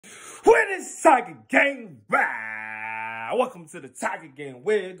Where this Tiger Gang ride? Welcome to the Tiger Gang,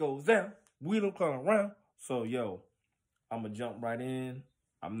 where it goes down. We don't clown around. So, yo, I'm going to jump right in.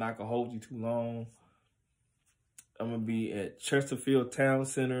 I'm not going to hold you too long. I'm going to be at Chesterfield Town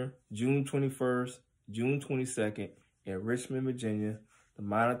Center, June 21st, June 22nd in Richmond, Virginia. The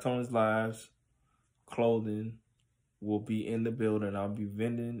MindoftonylifeClothing will be in the building. I'll be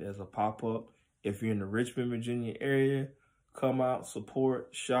vending as a pop-up. If you're in the Richmond, Virginia area, come out, support,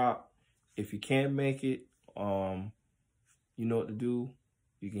 shop. If you can't make it, you know what to do.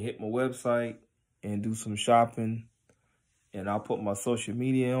 You can hit my website and do some shopping. And I'll put my social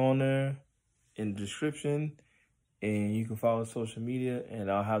media on there in the description. And you can follow social media.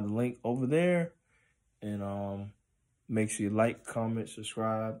 And I'll have the link over there. And make sure you like, comment,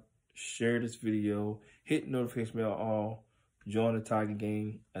 subscribe, share this video. Hit notification bell all. Join the Tiger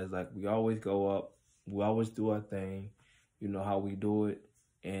Gang. As like we always go up. We always do our thing. You know how we do it.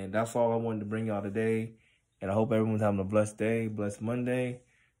 And that's all I wanted to bring y'all today. And I hope everyone's having a blessed day, blessed Monday.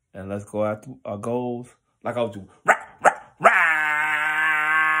 And let's go after our goals. Like I was doing.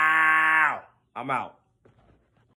 I'm out.